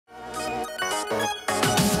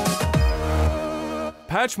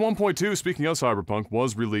patch 1.2, speaking of Cyberpunk,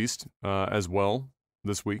 was released as well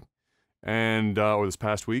this week, and or this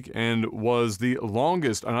past week, and was the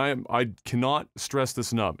longest. And I cannot stress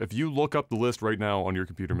this enough. If you look up the list right now on your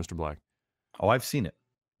computer, Mr. Black. Oh, I've seen it.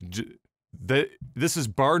 This is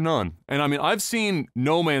bar none. And I mean, I've seen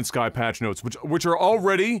No Man's Sky patch notes, which are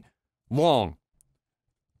already long.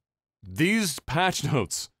 These patch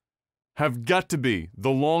notes have got to be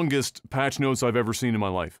the longest patch notes I've ever seen in my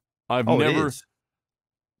life. I've never.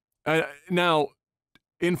 Now,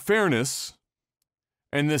 in fairness,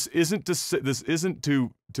 and this isn't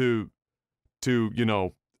to you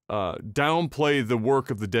know downplay the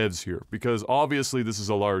work of the devs here, because obviously this is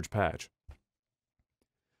a large patch.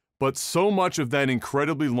 But so much of that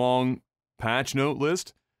incredibly long patch note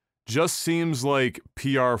list just seems like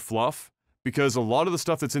PR fluff, because a lot of the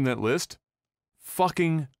stuff that's in that list,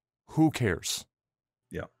 fucking who cares?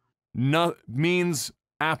 Yeah. Means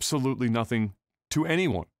absolutely nothing to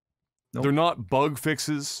anyone. Nope. They're not bug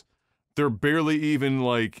fixes. They're barely even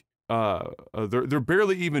like, they're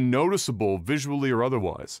barely even noticeable visually or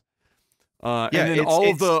otherwise. And then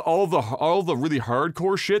all the really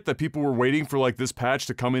hardcore shit that people were waiting for, like this patch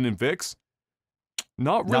to come in and fix,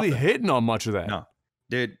 not really hitting on much of that. No,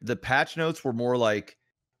 dude, the patch notes were more like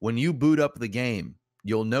when you boot up the game,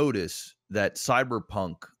 you'll notice that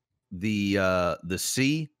Cyberpunk, the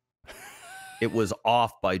C, it was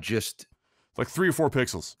off by just like 3 or 4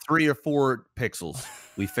 pixels. 3 or 4 pixels.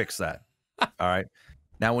 We fixed that. All right.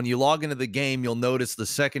 Now, when you log into the game, you'll notice the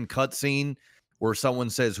second cutscene where someone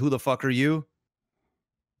says, "Who the fuck are you?"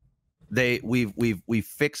 We've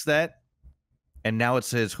fixed that, and now it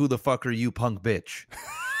says, "Who the fuck are you, punk bitch?"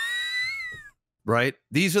 Right?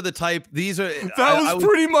 These are the type. These are that was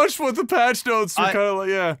pretty much what the patch notes were kind of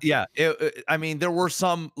like. Yeah. I mean, there were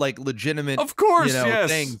some like legitimate, of course,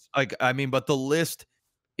 things. Like, I mean, but the list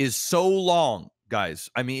is so long, guys.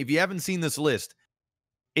 I mean, if you haven't seen this list,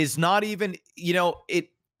 it's not even.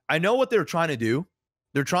 I know what they're trying to do.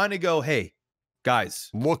 They're trying to go, hey, guys,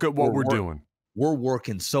 look at what we're doing. We're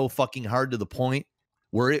working so fucking hard to the point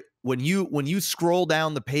where when you scroll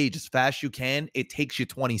down the page as fast as you can, it takes you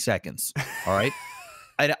 20 seconds. All right.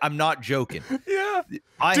 I'm not joking. Yeah.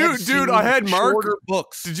 I had Mark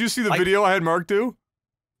books. Did you see the video I had Mark do?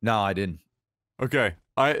 No, I didn't. Okay.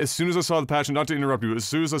 As soon as I saw the patch, not to interrupt you, but as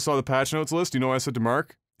soon as I saw the patch notes list, you know what I said to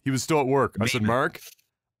Mark? He was still at work. I said, Mark,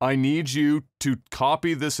 I need you to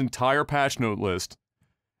copy this entire patch note list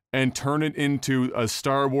and turn it into a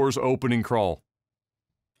Star Wars opening crawl.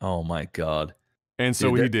 Oh my God. And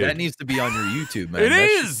so he did. That needs to be on your YouTube, man. It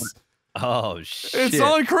is! Oh, shit. It's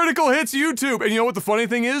on Critical Hits YouTube. And you know what the funny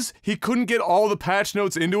thing is? He couldn't get all the patch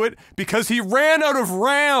notes into it because he ran out of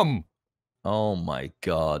RAM. Oh my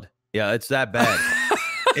God. Yeah, it's that bad.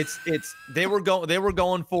 They were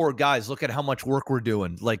going for, guys, look at how much work we're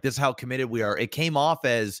doing. Like, this is how committed we are. It came off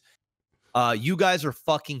as, you guys are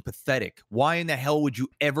fucking pathetic. Why in the hell would you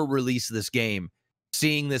ever release this game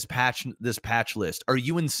seeing this patch list? Are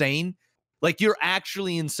you insane? Like, you're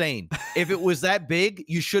actually insane. If it was that big,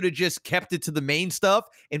 you should have just kept it to the main stuff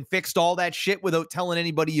and fixed all that shit without telling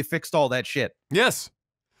anybody you fixed all that shit. Yes.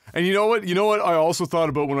 And you know what? You know what I also thought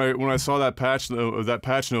about when I saw that patch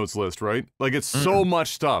notes list, right? Like, it's so much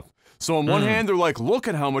stuff. So on one hand, they're like, look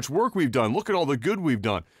at how much work we've done. Look at all the good we've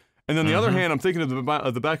done. And then the other hand, I'm thinking of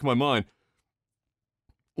the back of my mind,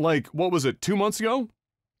 like, what was it, 2 months ago?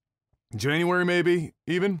 January, maybe,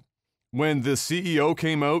 even? When the CEO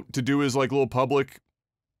came out to do his, like, little public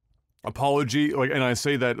apology, like, and I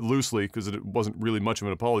say that loosely because it wasn't really much of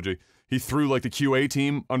an apology. He threw, like, the QA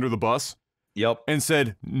team under the bus. Yep. And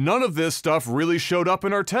said, none of this stuff really showed up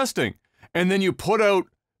in our testing. And then you put out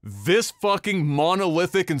this fucking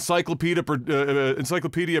monolithic Encyclopedia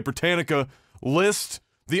Britannica list,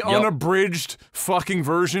 the unabridged fucking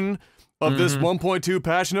version of this 1.2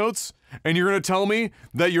 patch notes, and you're going to tell me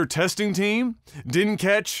that your testing team didn't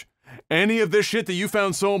catch any of this shit that you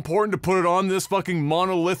found so important to put it on this fucking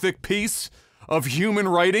monolithic piece of human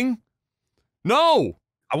writing? No!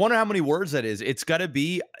 I wonder how many words that is. It's gotta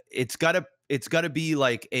be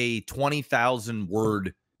like a 20,000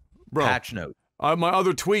 word patch note. My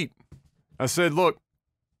other tweet, I said, look,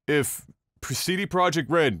 if CD Projekt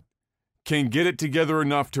Red can get it together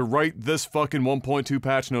enough to write this fucking 1.2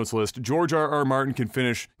 patch notes list, George R.R. Martin can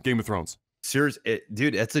finish Game of Thrones.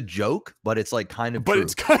 Dude, that's a joke, but it's like kind of true. But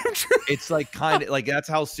it's kind of true. It's like kind of like, that's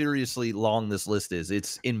how seriously long this list is.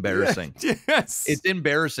 It's embarrassing. Yes. It's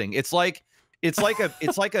embarrassing. It's something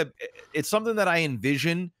that I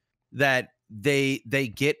envision that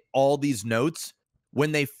they get all these notes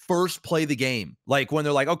when they first play the game. Like when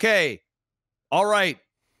they're like, okay, all right,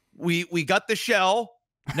 we got the shell.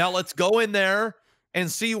 Now let's go in there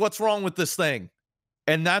and see what's wrong with this thing.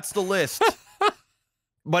 And that's the list.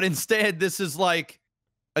 But instead, this is like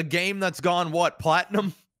a game that's gone, what,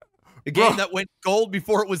 platinum? A game that went gold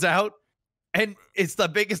before it was out. And it's the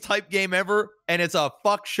biggest hype game ever. And it's a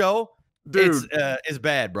fuck show. Dude, it's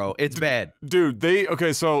bad, bro. It's bad. Dude,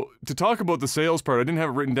 okay, so to talk about the sales part, I didn't have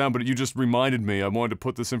it written down, but you just reminded me. I wanted to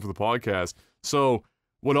put this in for the podcast. So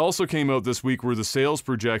what also came out this week were the sales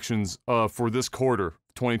projections for this quarter,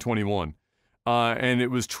 2021. And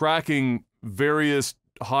it was tracking various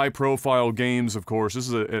high-profile games, of course. This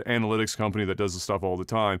is an analytics company that does this stuff all the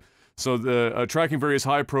time. So the tracking various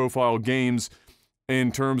high-profile games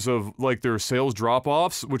in terms of like their sales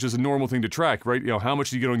drop-offs, which is a normal thing to track, right? You know, how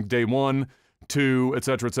much do you get on day 1, 2, et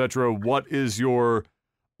cetera, what is your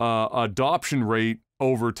adoption rate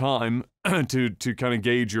over time to kind of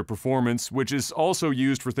gauge your performance, which is also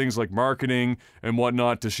used for things like marketing and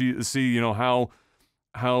whatnot to see, you know, how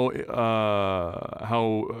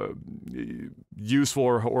useful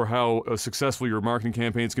or how successful your marketing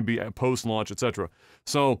campaigns can be at post-launch, etc.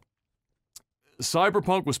 So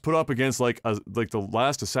Cyberpunk was put up against like the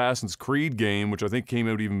last Assassin's Creed game, which I think came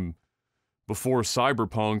out even before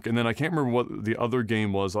Cyberpunk, and then I can't remember what the other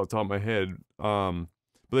game was off the top of my head. But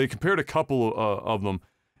they compared a couple of them,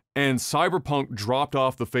 and Cyberpunk dropped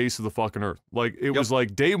off the face of the fucking earth. Like it was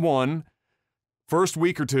like day 1, first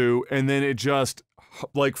week or 2, and then it just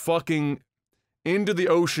like fucking into the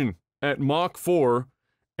ocean at Mach 4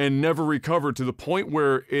 and never recovered to the point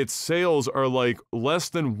where its sales are like less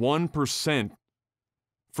than 1%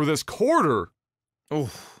 for this quarter.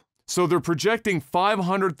 Oof. So they're projecting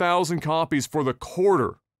 500,000 copies for the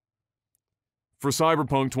quarter for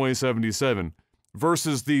Cyberpunk 2077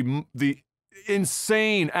 versus the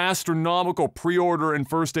insane astronomical pre-order and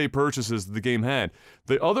first day purchases that the game had.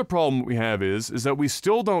 The other problem we have is that we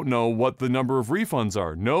still don't know what the number of refunds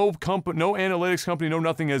are. No analytics company, no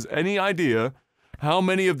nothing has any idea how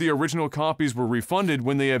many of the original copies were refunded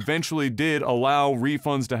when they eventually did allow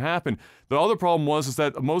refunds to happen. The other problem is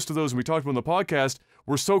that most of those, and we talked about on the podcast,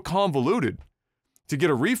 were so convoluted to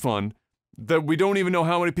get a refund that we don't even know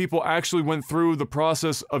how many people actually went through the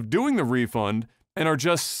process of doing the refund and are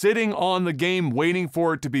just sitting on the game waiting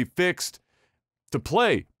for it to be fixed to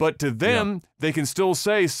play. But to them, they can still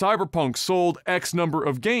say Cyberpunk sold X number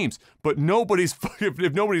of games, but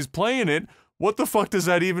if nobody's playing it, what the fuck does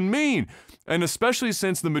that even mean? And especially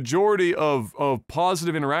since the majority of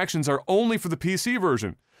positive interactions are only for the PC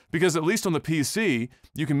version. Because at least on the PC,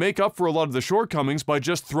 you can make up for a lot of the shortcomings by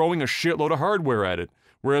just throwing a shitload of hardware at it.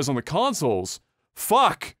 Whereas on the consoles,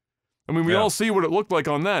 fuck! I mean, we all see what it looked like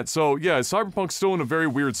on that. So yeah, Cyberpunk's still in a very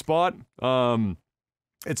weird spot.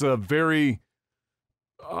 It's a very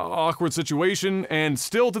awkward situation, and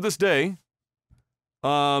still to this day,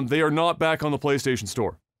 they are not back on the PlayStation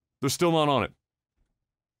Store. They're still not on it.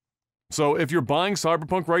 So if you're buying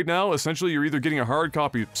Cyberpunk right now, essentially you're either getting a hard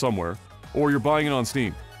copy somewhere, or you're buying it on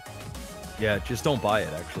Steam. Yeah, just don't buy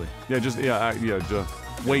it, actually. Yeah,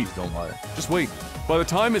 wait. Just don't buy it. Just wait. By the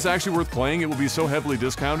time it's actually worth playing, it will be so heavily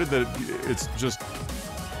discounted that it's just...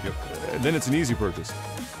 Then it's an easy purchase.